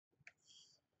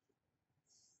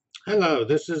Hello,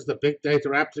 this is the Big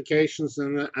Data Applications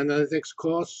and Analytics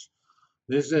course.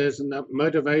 This is a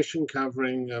motivation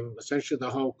covering essentially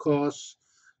the whole course,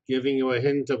 giving you a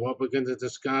hint of what we're going to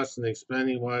discuss and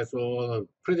explaining why it's all a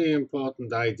pretty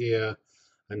important idea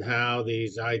and how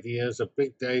these ideas of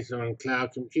big data and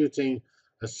cloud computing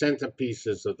are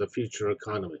centerpieces of the future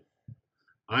economy.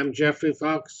 I'm Geoffrey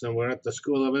Fox, and we're at the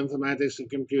School of Informatics and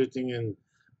Computing in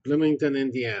Bloomington,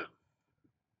 Indiana.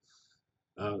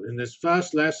 In this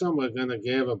first lesson, we're going to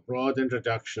give a broad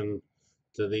introduction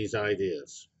to these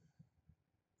ideas.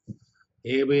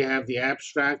 Here we have the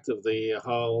abstract of the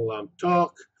whole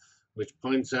talk, which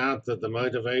points out that the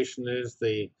motivation is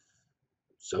the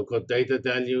so-called data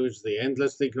deluge, the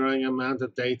endlessly growing amount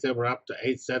of data. We're up to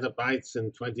 8 zettabytes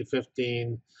in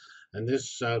 2015, and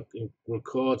this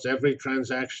records every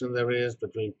transaction there is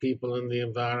between people and the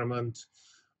environment,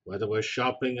 whether we're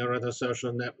shopping or at a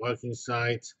social networking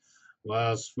site,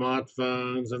 while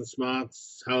smartphones and smart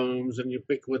homes and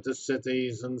ubiquitous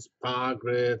cities and power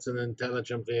grids and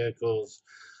intelligent vehicles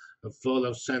are full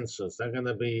of sensors. They're going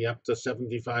to be up to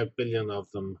 75 billion of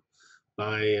them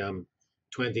by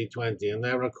 2020, and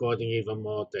they're recording even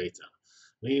more data.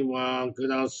 Meanwhile, good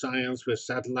old science with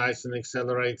satellites and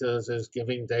accelerators is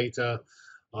giving data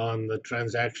on the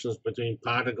transactions between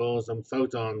particles and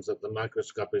photons at the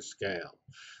microscopic scale.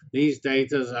 These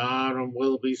data are and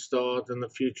will be stored in the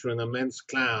future in immense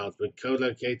clouds with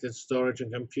co-located storage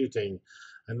and computing,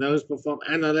 and those perform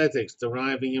analytics,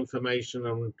 deriving information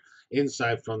and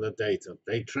insight from the data.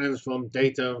 They transform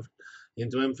data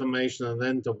into information and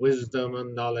then to wisdom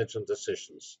and knowledge and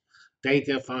decisions.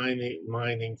 Data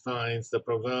mining finds the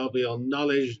proverbial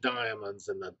knowledge diamonds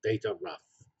in the data rough.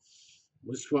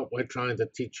 This is what we're trying to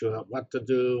teach you what to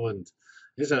do, and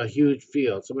it's a huge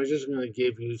field. So we're just going to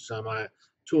give you some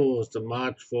tools to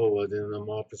march forward in a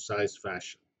more precise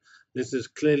fashion. This is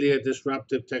clearly a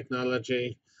disruptive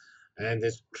technology, and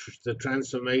the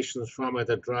transformations from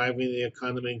it are driving the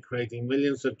economy and creating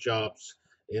millions of jobs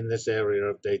in this area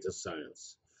of data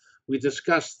science. We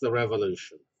discussed the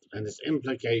revolution and its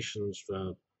implications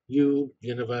for you,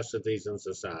 universities, and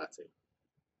society.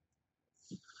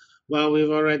 Well, we've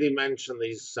already mentioned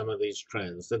some of these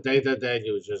trends. The data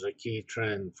deluge is a key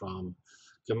trend from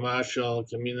commercial,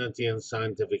 community, and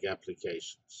scientific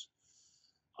applications.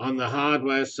 On the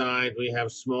hardware side, we have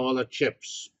smaller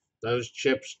chips. Those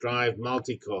chips drive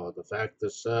multi-core, the fact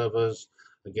that servers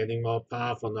are getting more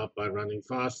powerful, not by running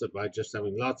faster, by just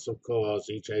having lots of cores,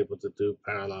 each able to do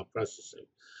parallel processing.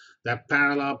 That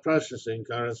parallel processing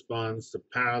corresponds to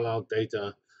parallel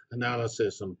data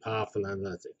analysis and powerful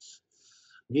analytics.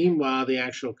 Meanwhile, the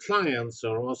actual clients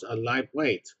are also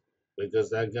lightweight because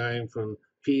they're going from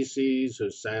PCs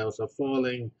whose sales are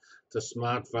falling to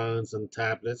smartphones and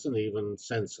tablets and even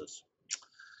sensors.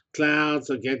 Clouds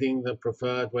are getting the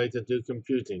preferred way to do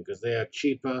computing because they are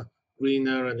cheaper,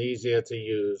 greener, and easier to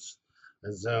use.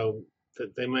 And so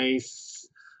they may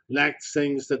lack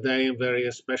things today in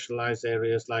various specialized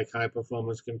areas like high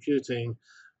performance computing,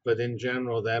 but in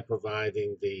general, they're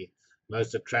providing the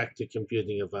most attractive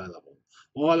computing available.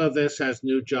 All of this has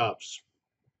new jobs.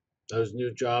 Those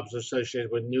new jobs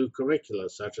associated with new curricula,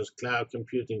 such as cloud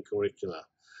computing curricula,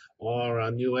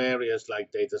 or new areas like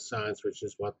data science, which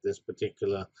is what this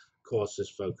particular course is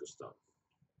focused on.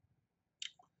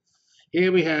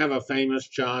 Here we have a famous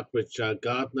chart which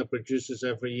Gartner produces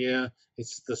every year.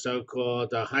 It's the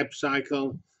so-called hype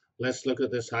cycle. Let's look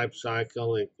at this hype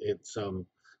cycle. It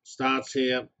starts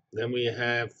here. Then we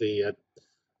have the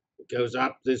goes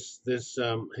up this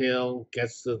hill,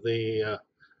 gets to the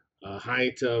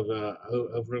height of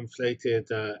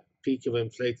overinflated peak of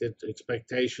inflated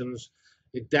expectations.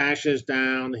 It dashes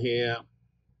down here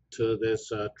to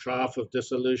this trough of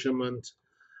disillusionment,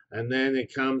 and then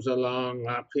it comes along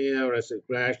up here as it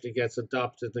gradually gets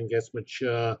adopted and gets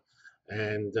mature,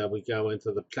 and we go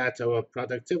into the plateau of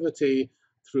productivity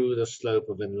through the slope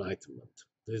of enlightenment.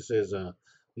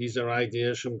 These are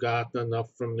ideas from Gartner, not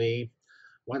from me.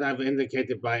 What I've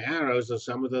indicated by arrows are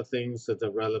some of the things that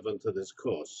are relevant to this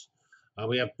course.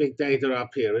 We have big data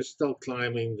up here. It's still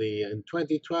climbing in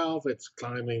 2012, it's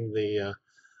climbing the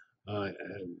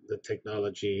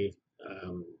technology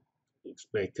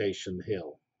expectation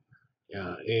hill.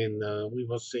 We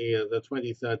will see the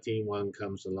 2013 one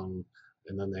comes along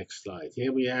in the next slide.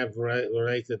 Here we have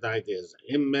related ideas: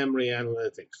 in-memory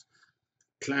analytics,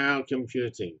 cloud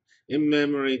computing,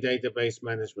 in-memory database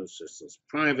management systems,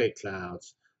 private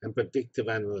clouds, and predictive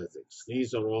analytics.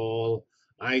 These are all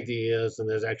ideas, and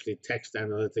there's actually text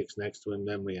analytics next to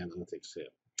in-memory analytics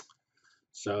here.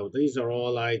 So these are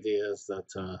all ideas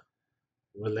that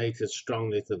related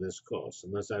strongly to this course.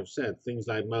 And as I've said, things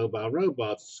like mobile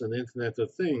robots and Internet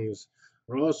of Things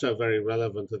are also very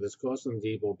relevant to this course, and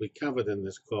indeed will be covered in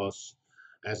this course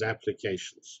as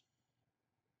applications.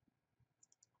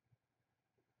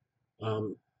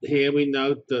 Here we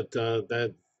note that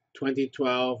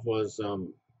 2012 was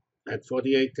had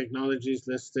 48 technologies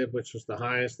listed, which was the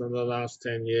highest in the last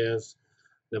 10 years.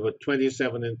 There were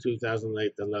 27 in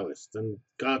 2008, the lowest. And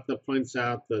Gartner points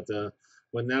out that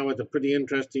we're now at a pretty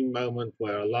interesting moment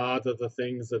where a lot of the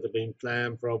things that have been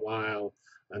planned for a while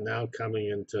are now coming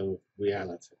into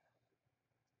reality.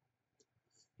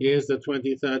 Here's the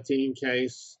 2013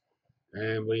 case,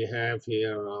 and we have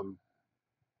here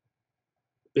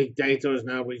big data has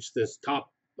now reached this top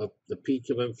of the peak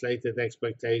of inflated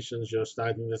expectations. You're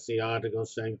starting to see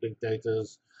articles saying big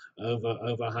data's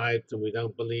overhyped and we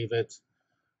don't believe it.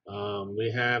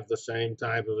 We have the same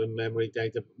type of in-memory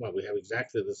data. Well, we have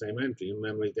exactly the same entry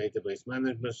in-memory database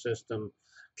management system.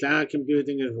 Cloud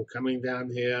computing is coming down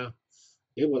here.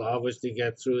 It will obviously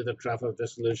get through the trough of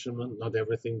disillusionment. Not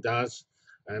everything does,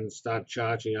 and start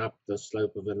charging up the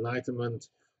slope of enlightenment.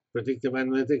 Predictive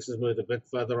analytics has moved a bit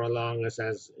further along, as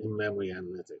has in-memory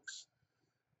analytics.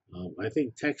 I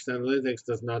think text analytics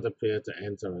does not appear to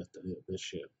enter it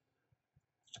this year.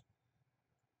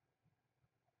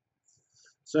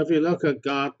 So if you look at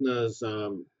Gartner's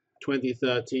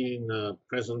 2013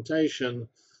 presentation,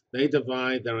 they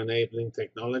divide their enabling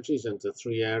technologies into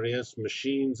 3 areas: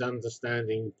 machines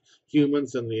understanding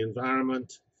humans and the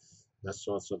environment. That's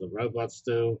what sort of robots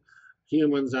do.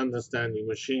 Humans understanding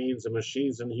machines, and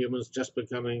machines and humans just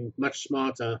becoming much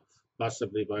smarter,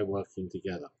 possibly by working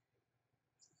together.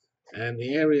 And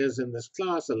the areas in this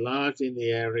class are largely in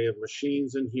the area of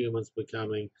machines and humans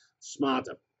becoming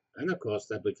smarter. And of course,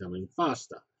 they're becoming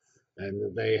faster.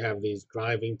 And they have these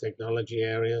driving technology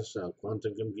areas,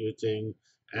 quantum computing,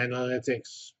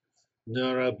 analytics,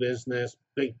 neurobusiness,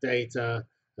 big data,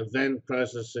 event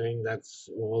processing. That's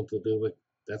all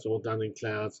done in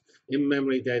clouds,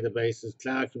 in-memory databases,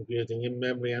 cloud computing,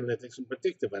 in-memory analytics, and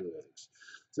predictive analytics.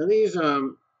 So these are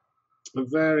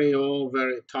all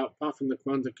very top, apart from the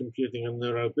quantum computing and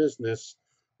neurobusiness.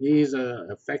 These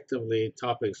are effectively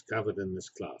topics covered in this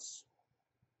class.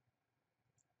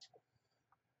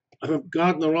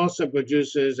 Gartner also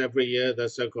produces every year the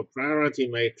so-called priority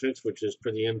matrix, which is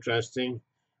pretty interesting.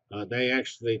 They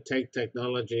actually take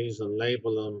technologies and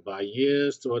label them by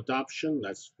years to adoption.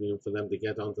 That's for them to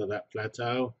get onto that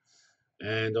plateau,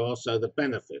 and also the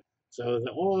benefit. So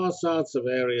all sorts of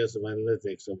areas of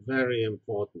analytics are very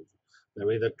important.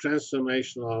 They're either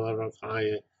transformational or of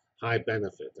high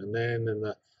benefit. And then in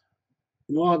the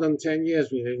more than 10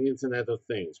 years, we have the Internet of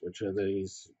Things, which are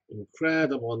these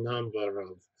incredible number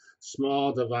of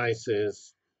small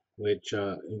devices which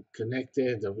are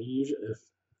connected, or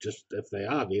if they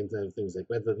are the Internet of Things,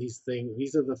 whether these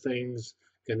are the things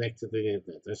connected to the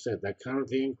Internet. As I said, they're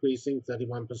currently increasing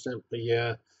 31% per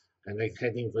year, and they're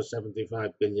heading for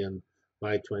 75 billion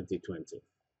by 2020.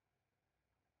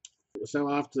 So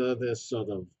after this sort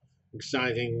of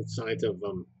exciting side of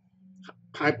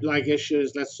hype-like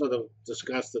issues, let's sort of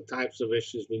discuss the types of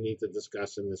issues we need to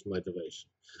discuss in this motivation.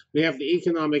 We have the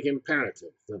economic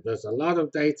imperative, that there's a lot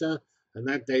of data, and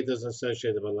that data is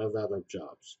associated with a lot of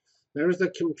jobs. There is the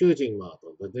computing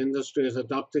model, that industry has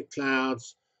adopted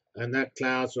clouds, and that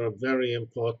clouds are very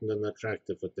important and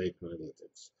attractive for data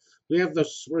analytics. We have the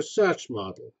research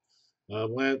model,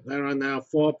 where there are now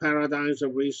 4 paradigms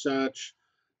of research: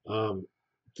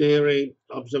 theory,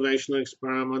 observational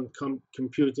experiment,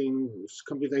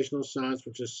 computational science,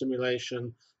 which is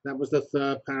simulation. That was the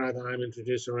 3rd paradigm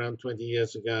introduced around 20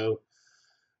 years ago.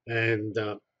 And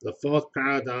the 4th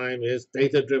paradigm is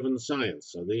data-driven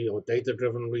science, or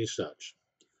data-driven research,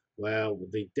 where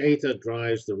the data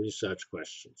drives the research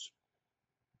questions.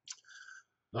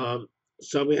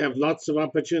 So we have lots of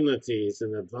opportunities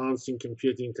in advancing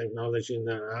computing technology and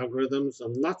their algorithms,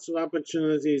 and lots of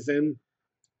opportunities in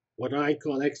what I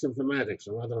call X-Informatics,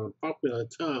 a rather unpopular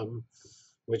term,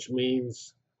 which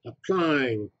means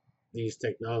applying these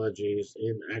technologies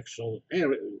in actual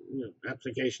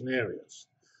application areas.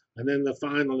 And then the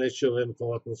final issue of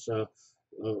importance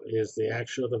is the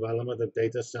actual development of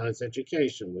data science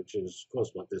education, which is, of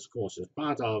course, what this course is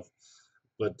part of.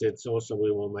 But it's also,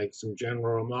 we will make some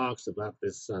general remarks about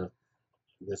this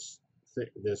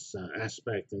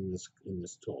aspect in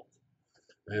this talk.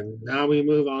 And now we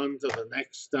move on to the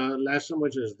next lesson,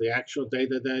 which is the actual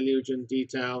data deluge in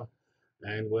detail.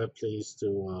 And we're pleased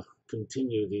to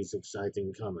continue these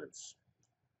exciting comments.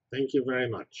 Thank you very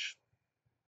much.